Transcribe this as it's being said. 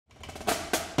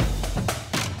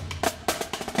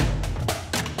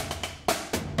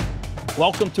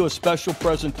Welcome to a special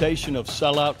presentation of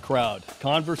Sellout Crowd,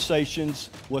 Conversations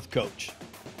with Coach.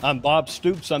 I'm Bob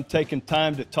Stoops. I'm taking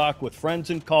time to talk with friends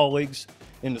and colleagues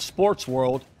in the sports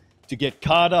world to get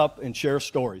caught up and share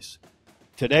stories.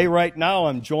 Today, right now,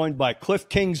 I'm joined by Kliff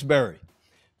Kingsbury.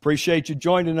 Appreciate you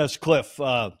joining us,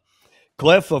 Kliff.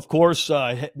 Kliff, of course,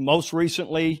 most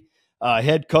recently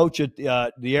head coach at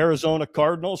the Arizona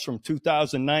Cardinals from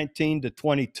 2019 to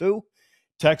 22.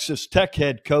 Texas Tech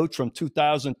head coach from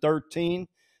 2013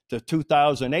 to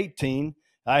 2018.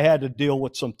 I had to deal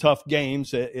with some tough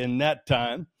games in that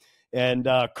time. And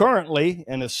currently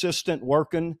an assistant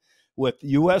working with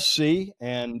USC,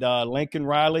 and Lincoln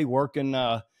Riley working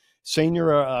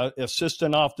senior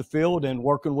assistant off the field and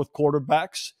working with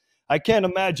quarterbacks. I can't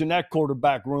imagine that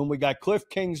quarterback room. We got Kliff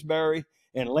Kingsbury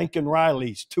and Lincoln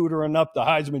Riley's tutoring up the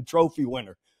Heisman Trophy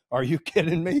winner. Are you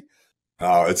kidding me?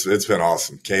 Oh, it's been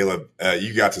awesome. Caleb,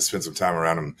 you got to spend some time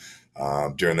around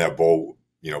him during that bowl,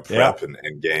 prep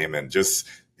and game, and just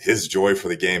his joy for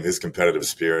the game, his competitive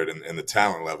spirit, and the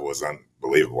talent level was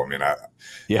unbelievable. I mean, I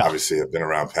obviously have been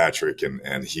around Patrick,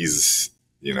 and he's,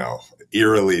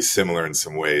 eerily similar in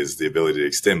some ways, the ability to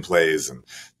extend plays and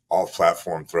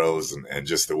off-platform throws, and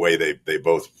just the way they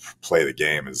both play the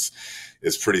game is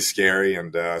pretty scary.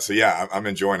 And I'm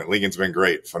enjoying it. Lincoln's been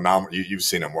great, phenomenal. You've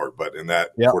seen him work, but in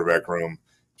that quarterback room,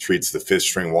 treats the fifth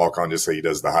string walk-on just like he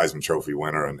does the Heisman Trophy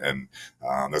winner, and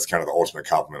that's kind of the ultimate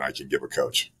compliment I can give a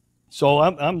coach. So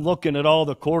I'm looking at all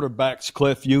the quarterbacks,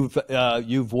 Kliff,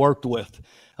 you've worked with.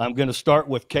 I'm going to start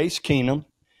with Case Keenum,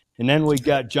 and then we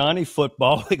got Johnny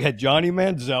Football, we got Johnny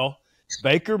Manziel,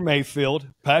 Baker Mayfield,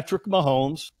 Patrick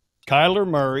Mahomes, Kyler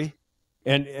Murray,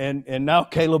 and now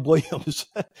Caleb Williams.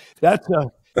 That's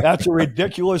a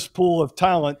ridiculous pool of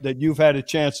talent that you've had a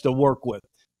chance to work with.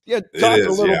 Yeah, talk a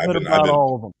little bit about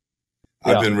all of them.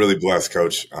 I've been really blessed,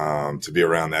 Coach, to be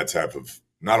around that type of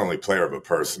not only player but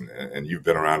person, and you've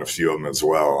been around a few of them as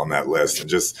well on that list. And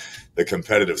just the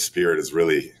competitive spirit is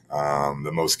really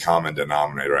the most common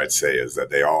denominator, I'd say, is that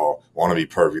they all want to be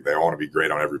perfect. They all want to be great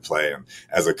on every play. And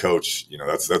as a coach,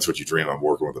 that's what you dream of,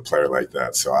 working with a player like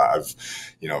that. So I've,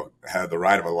 had the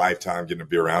ride of a lifetime getting to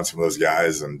be around some of those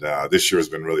guys. And this year has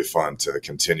been really fun to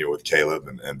continue with Caleb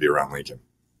and be around Lincoln.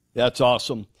 That's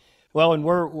awesome. Well, and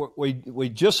we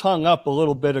just hung up a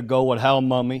little bit ago with Hal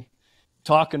Mumme,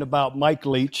 talking about Mike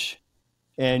Leach,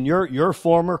 and your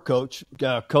former coach,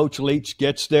 Coach Leach,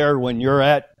 gets there when you're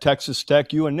at Texas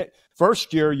Tech.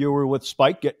 First year you were with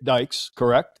Spike Dykes,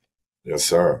 correct? Yes,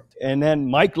 sir. And then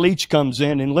Mike Leach comes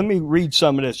in, and let me read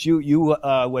some of this. You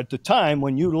at the time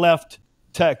when you left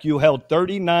Tech, you held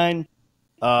 39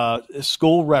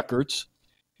 school records.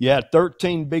 You had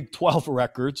 13 Big 12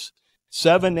 records,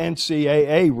 7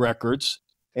 NCAA records,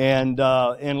 and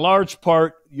in large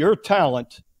part your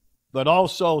talent. But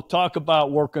also talk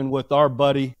about working with our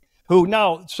buddy who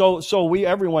now,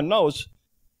 everyone knows,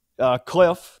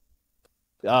 Kliff,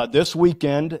 this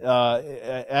weekend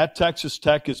at Texas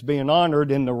Tech is being honored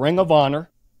in the Ring of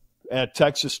Honor at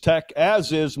Texas Tech,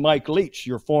 as is Mike Leach,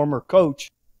 your former coach,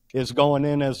 is going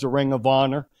in as the Ring of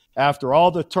Honor after all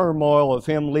the turmoil of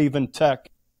him leaving Tech.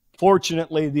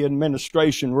 Fortunately, the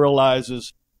administration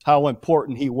realizes how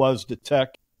important he was to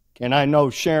Tech. And I know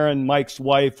Sharon, Mike's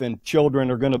wife, and children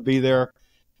are going to be there.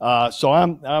 So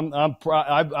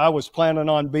I was planning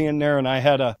on being there, and I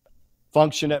had a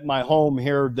function at my home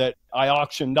here that I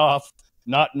auctioned off,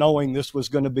 not knowing this was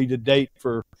going to be the date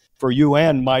for you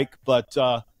and Mike. But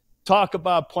talk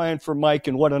about playing for Mike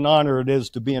and what an honor it is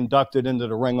to be inducted into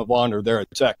the Ring of Honor there at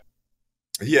Tech.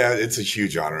 Yeah, it's a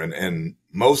huge honor, and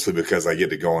mostly because I get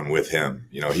to go in with him.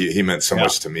 He meant so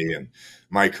much to me and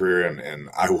my career, and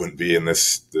I wouldn't be in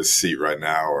this seat right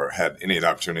now or had any of the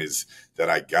opportunities that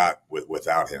I got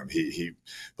without him. He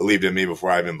believed in me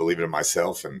before I even believed in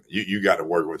myself, and you got to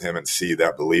work with him and see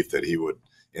that belief that he would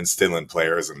instill in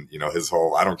players. And his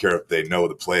whole, I don't care if they know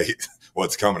the play,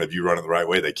 what's coming. If you run it the right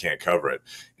way, they can't cover it.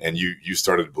 And you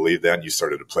started to believe that, and you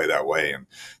started to play that way. And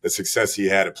the success he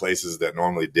had at places that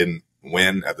normally didn't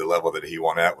win at the level that he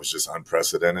won at was just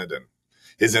unprecedented. And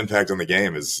his impact on the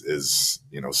game is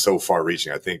so far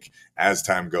reaching. I think as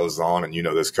time goes on, and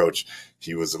this coach,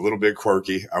 he was a little bit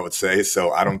quirky, I would say.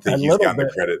 So I don't think he's gotten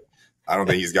the credit. I don't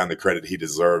think he's gotten the credit he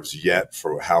deserves yet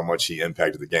for how much he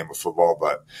impacted the game of football.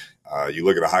 But you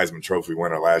look at the Heisman Trophy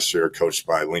winner last year, coached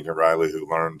by Lincoln Riley, who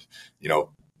learned,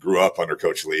 grew up under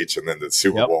Coach Leach. And then the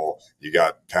Super Bowl, you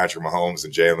got Patrick Mahomes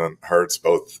and Jalen Hurts,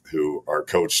 both who are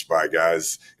coached by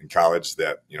guys in college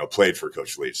that, played for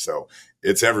Coach Leach. So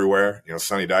it's everywhere.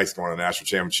 Sonny Dykes going to the national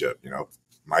championship.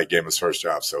 Mike gave him his first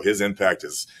job. So his impact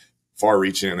is far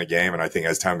reaching in the game. And I think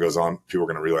as time goes on, people are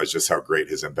going to realize just how great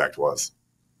his impact was.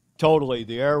 Totally.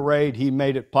 The air raid, he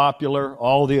made it popular.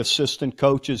 All the assistant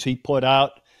coaches he put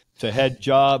out to head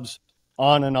jobs,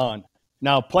 on and on.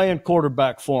 Now, playing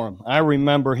quarterback for him, I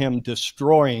remember him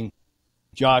destroying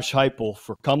Josh Heupel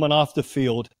for coming off the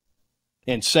field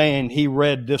and saying he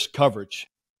read this coverage.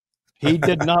 He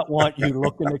did not want you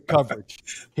looking at coverage.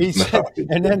 He said,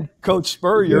 and then Coach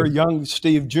Spurrier, young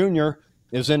Steve Jr.,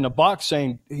 is in the box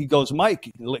saying, he goes,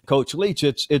 Mike, Coach Leach,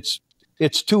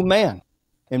 it's two-man.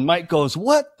 And Mike goes,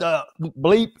 what the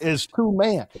bleep is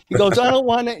two-man? He goes, I don't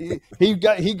want to. He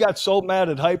got so mad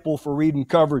at Heupel for reading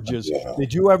coverages. Yeah.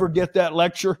 Did you ever get that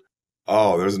lecture?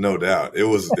 Oh, there's no doubt. It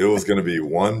was going to be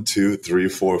 1, 2, 3,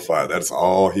 4, 5. That's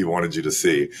all he wanted you to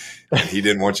see. And he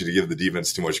didn't want you to give the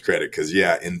defense too much credit because,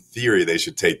 yeah, in theory, they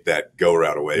should take that go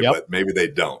route away, but maybe they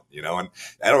don't, And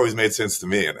that always made sense to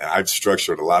me. And I've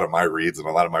structured a lot of my reads and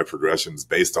a lot of my progressions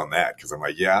based on that because I'm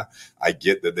like, yeah, I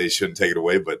get that they shouldn't take it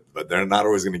away, but they're not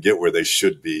always going to get where they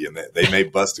should be. And they may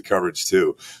bust a coverage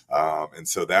too. And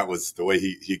so that was the way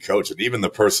he coached. And even the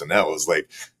personnel was like,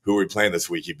 who are we playing this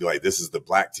week? He'd be like, this is the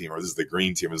black team or this is the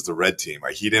green team, this is the red team.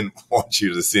 Like he didn't want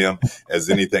you to see them as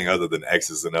anything other than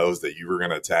X's and O's that you were going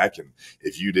to attack. And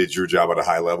if you did your job at a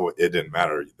high level, it didn't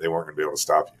matter. They weren't going to be able to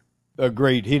stop you.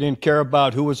 Agreed. He didn't care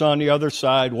about who was on the other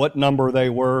side, what number they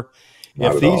were.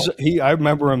 I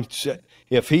remember him.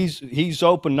 If he's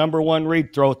open, number one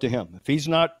read, throw it to him. If he's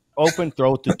not open,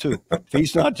 throw it to 2. If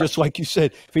he's not, just like you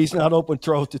said, if he's not open,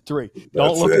 throw it to 3.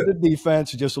 Don't look at the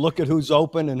defense. Just look at who's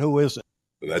open and who isn't.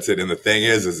 That's it. And the thing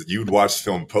is you'd watch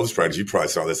film post-practice, you probably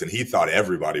saw this, and he thought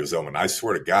everybody was open. I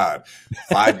swear to God,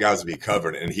 5 guys would be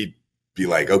covered, and he'd be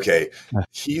like, okay,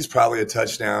 he's probably a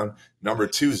touchdown. Number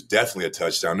 2 is definitely a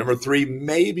touchdown. Number 3,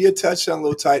 maybe a touchdown, a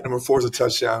little tight. Number 4 is a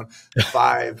touchdown.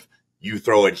 5, you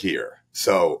throw it here.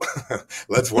 So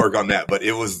let's work on that. But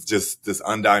it was just this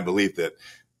undying belief that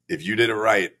if you did it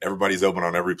right, everybody's open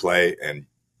on every play, and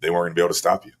they weren't going to be able to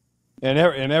stop you. And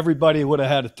everybody would have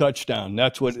had a touchdown.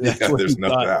 That's what there's no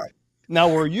doubt.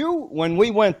 Now, when we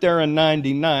went there in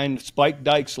 '99, Spike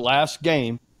Dykes' last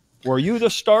game, were you the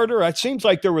starter? It seems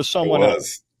like there was someone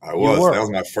else. I was. That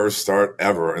was my first start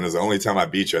ever, and it was the only time I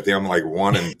beat you. I think I'm like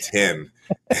 1-10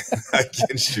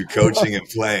 against you, coaching and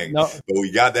playing. No. But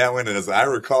we got that one, and as I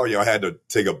recall, I had to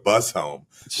take a bus home,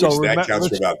 that counts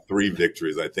for about 3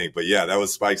 victories, I think. But yeah, that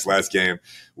was Spike's last game.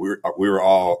 We were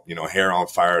all hair on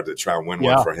fire to try and win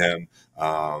one for him.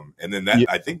 And then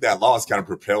I think that loss kind of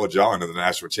propelled y'all into the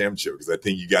national championship because I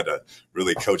think you got to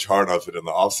really coach hard off it in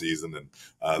the offseason, and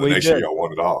the next year y'all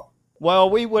won it all.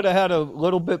 Well, we would have had a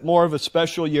little bit more of a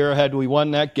special year had we won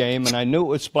that game, and I knew it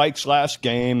was Spike's last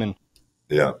game,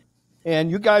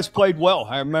 and you guys played well.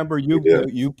 I remember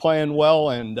you playing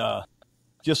well and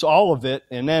just all of it.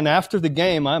 And then after the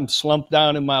game, I'm slumped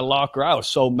down in my locker. I was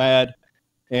so mad,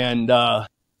 and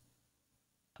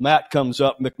Matt comes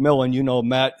up, McMillan.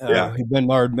 Matt, he's been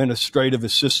our administrative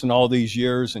assistant all these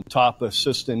years and top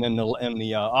assistant in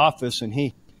the office, and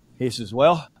he says,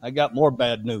 well, I got more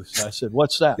bad news. I said,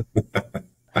 what's that?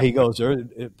 He goes,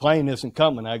 the plane isn't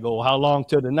coming. I go, how long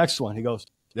to the next one? He goes,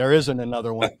 there isn't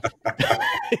another one.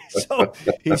 So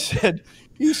he said,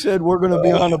 we're going to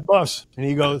be on a bus. And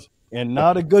he goes, and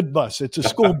not a good bus. It's a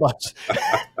school bus.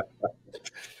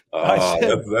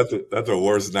 That's a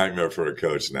worst nightmare for a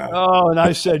coach now. Oh, and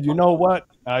I said, you know what?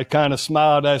 I kind of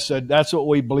smiled. I said, that's what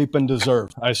we bleeping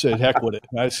deserve. I said, heck with it.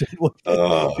 I said,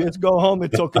 let's go home.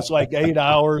 It took us like 8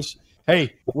 hours.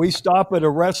 Hey, we stop at a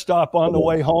rest stop on the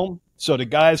way home so the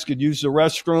guys could use the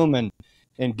restroom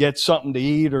and get something to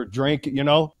eat or drink,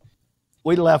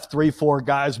 We left 3-4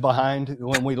 guys behind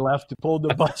when we left to pull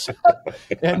the bus.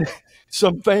 And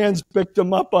some fans picked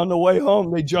them up on the way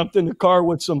home. They jumped in the car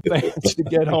with some fans to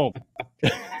get home.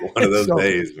 One of those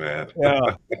days, man.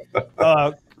 Yeah.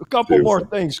 A couple more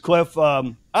things, Kliff.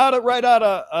 Right out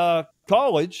of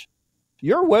college,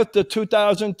 you're with the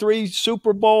 2003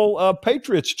 Super Bowl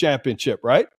Patriots championship,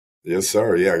 right? Yes,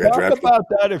 sir. Yeah, I got drafted. Talk about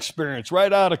that experience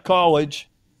right out of college,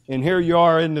 and here you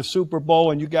are in the Super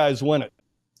Bowl, and you guys win it.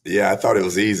 Yeah, I thought it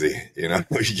was easy. You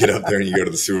get up there and you go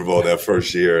to the Super Bowl that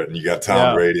first year, and you got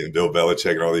Tom Brady and Bill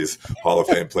Belichick and all these Hall of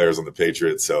Fame players on the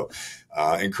Patriots. So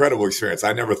incredible experience.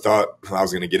 I never thought I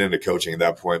was going to get into coaching at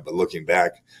that point, but looking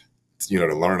back,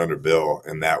 to learn under Bill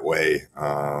in that way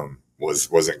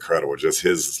was incredible. Just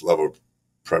his level of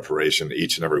preparation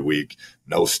each and every week,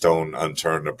 no stone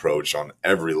unturned approach on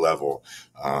every level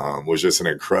was just an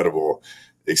incredible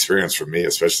experience for me,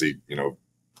 especially,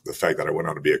 the fact that I went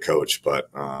on to be a coach. But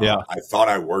I thought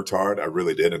I worked hard. I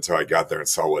really did until I got there and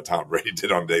saw what Tom Brady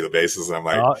did on a daily basis. And I'm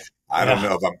like, I don't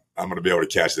know if I'm going to be able to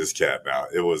catch this cat now.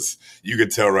 You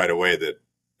could tell right away that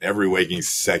every waking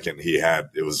second he had,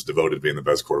 it was devoted to being the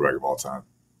best quarterback of all time.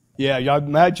 Yeah, I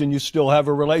imagine you still have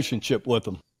a relationship with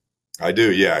him. I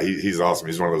do. Yeah, he's awesome.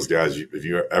 He's one of those guys. If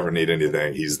you ever need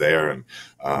anything, he's there, and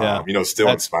still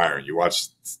inspiring.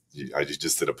 I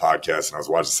just did a podcast, and I was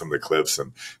watching some of the clips,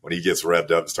 and when he gets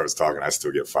revved up and starts talking, I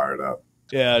still get fired up.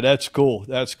 Yeah, that's cool.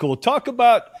 That's cool. Talk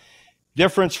about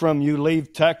difference from you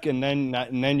leave Tech and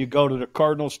then you go to the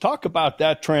Cardinals. Talk about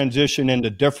that transition and the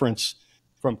difference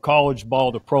from college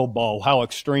ball to pro ball, how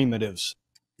extreme it is.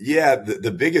 Yeah,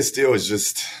 the biggest deal is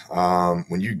just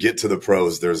when you get to the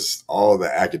pros, there's all the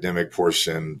academic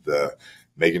portion, the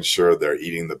making sure they're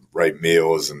eating the right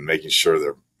meals and making sure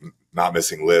they're not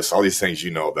missing lifts, all these things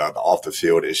about the off the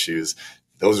field issues.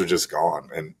 Those are just gone.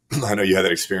 And I know you had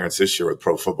that experience this year with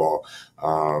pro football.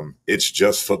 It's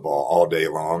just football all day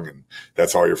long, and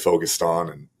that's all you're focused on.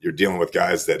 And you're dealing with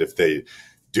guys that if they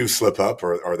do slip up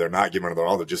or they're not giving it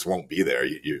all, they just won't be there.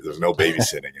 There's no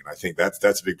babysitting. And I think that's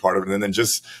a big part of it. And then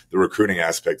just the recruiting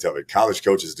aspect of it. College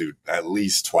coaches do at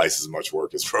least twice as much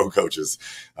work as pro coaches.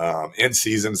 In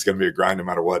season, it's going to be a grind no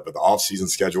matter what, but the off-season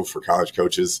schedule for college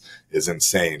coaches is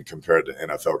insane compared to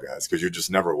NFL guys because you're just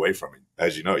never away from it.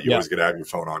 As you know, you always got to have your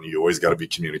phone on you. You always got to be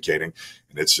communicating.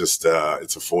 And it's just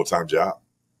it's a full-time job.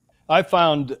 I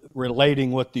found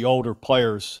relating with the older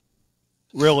players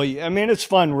really, I mean, it's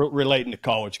fun relating to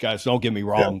college guys. Don't get me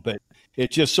wrong, but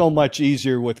it's just so much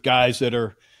easier with guys that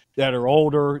are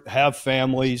older, have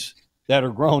families, that are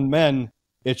grown men.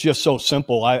 It's just so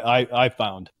simple. I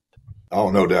found. Oh,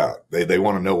 no doubt. They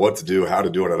want to know what to do, how to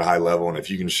do it at a high level, and if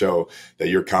you can show that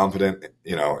you're competent,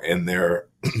 in their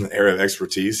area of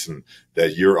expertise and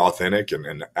that you're authentic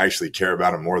and actually care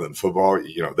about them more than football,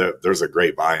 there's a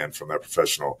great buy-in from that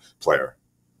professional player.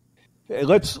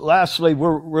 Lastly,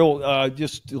 we're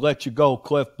just to let you go,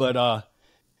 Kliff, but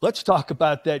let's talk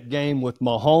about that game with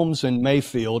Mahomes and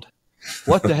Mayfield.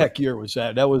 What the heck year was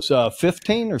that? That was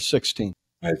 15 or 16?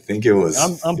 I think it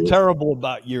was. I'm terrible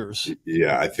about years.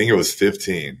 Yeah, I think it was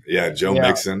 15. Yeah, Joe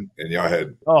Mixon, and y'all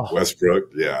had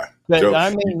Westbrook. Yeah.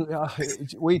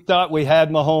 We thought we had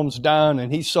Mahomes down,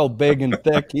 and he's so big and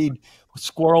thick, he'd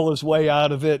squirrel his way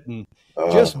out of it, and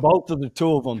just both of the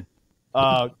two of them.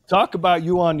 Talk about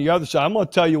you on the other side. I'm going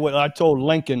to tell you what I told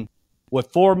Lincoln. With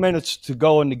 4 minutes to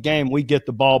go in the game, we get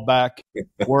the ball back.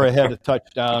 We're ahead a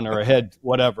touchdown or ahead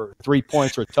whatever, 3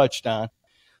 points or a touchdown,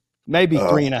 maybe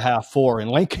 3.5, 4.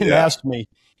 And Lincoln asked me,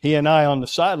 he and I on the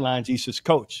sidelines, he says,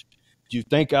 Coach, do you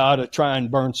think I ought to try and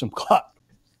burn some clock?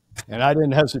 And I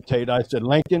didn't hesitate. I said,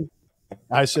 Lincoln,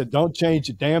 don't change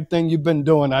the damn thing you've been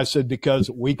doing. I said,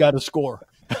 because we got to score.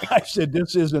 I said,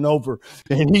 this isn't over.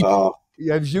 And he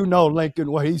as you know,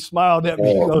 Lincoln, he smiled at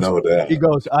me. He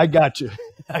goes, I got you.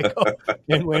 I go,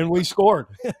 and we scored.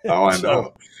 Oh, I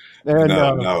know.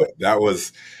 That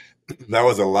was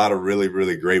a lot of really,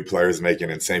 really great players making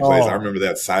insane plays. I remember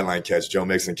that sideline catch. Joe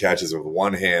Mixon catches with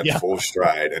one hand, full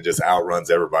stride, and just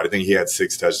outruns everybody. I think he had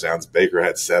 6 touchdowns. Baker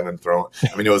had 7 thrown.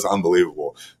 I mean, it was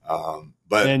unbelievable.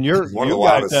 And you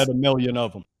guys had a million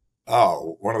of them.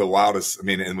 Oh, one of the wildest. I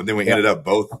mean, and then we ended up,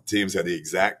 both teams had the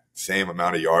exact same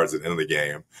amount of yards at the end of the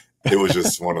game. It was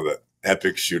just one of the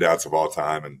epic shootouts of all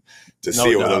time. And to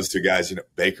see it with those two guys,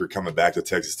 Baker coming back to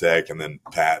Texas Tech and then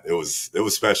Pat, it was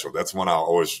special. That's one I'll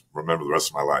always remember the rest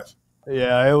of my life.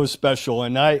 Yeah, it was special.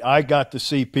 And I got to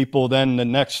see people then the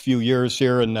next few years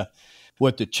here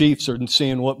with the Chiefs and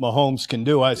seeing what Mahomes can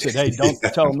do. I said, hey, don't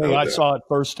tell me I saw it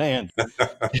firsthand.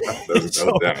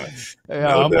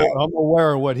 I'm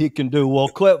aware of what he can do. Well,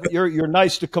 Kliff, you're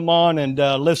nice to come on and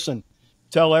listen.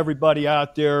 Tell everybody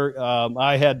out there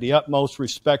I had the utmost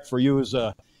respect for you as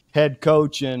a head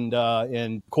coach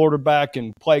and quarterback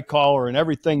and play caller and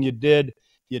everything you did.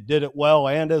 You did it well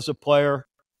and as a player.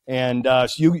 And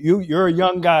you're a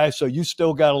young guy, so you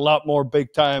still got a lot more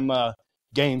big-time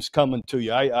games coming to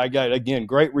you. I got, again,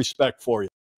 great respect for you.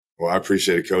 Well, I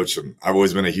appreciate it, Coach. And I've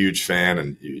always been a huge fan,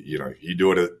 and you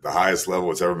do it at the highest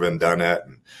level it's ever been done at.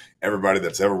 And everybody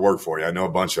that's ever worked for you, I know a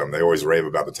bunch of them, they always rave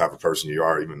about the type of person you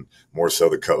are, even more so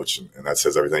the coach. And that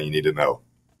says everything you need to know.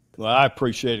 Well, I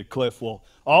appreciate it, Kliff. Well,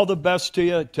 all the best to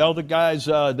you. Tell the guys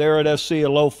there at SC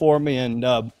hello for me, and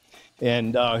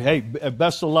hey,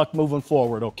 best of luck moving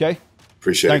forward, okay?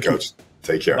 Appreciate it, Coach.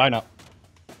 Take care. Bye now.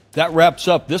 That wraps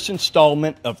up this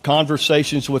installment of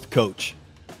Conversations with Coach.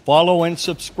 Follow and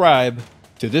subscribe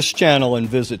to this channel and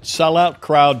visit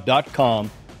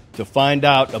selloutcrowd.com to find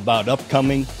out about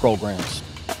upcoming programs.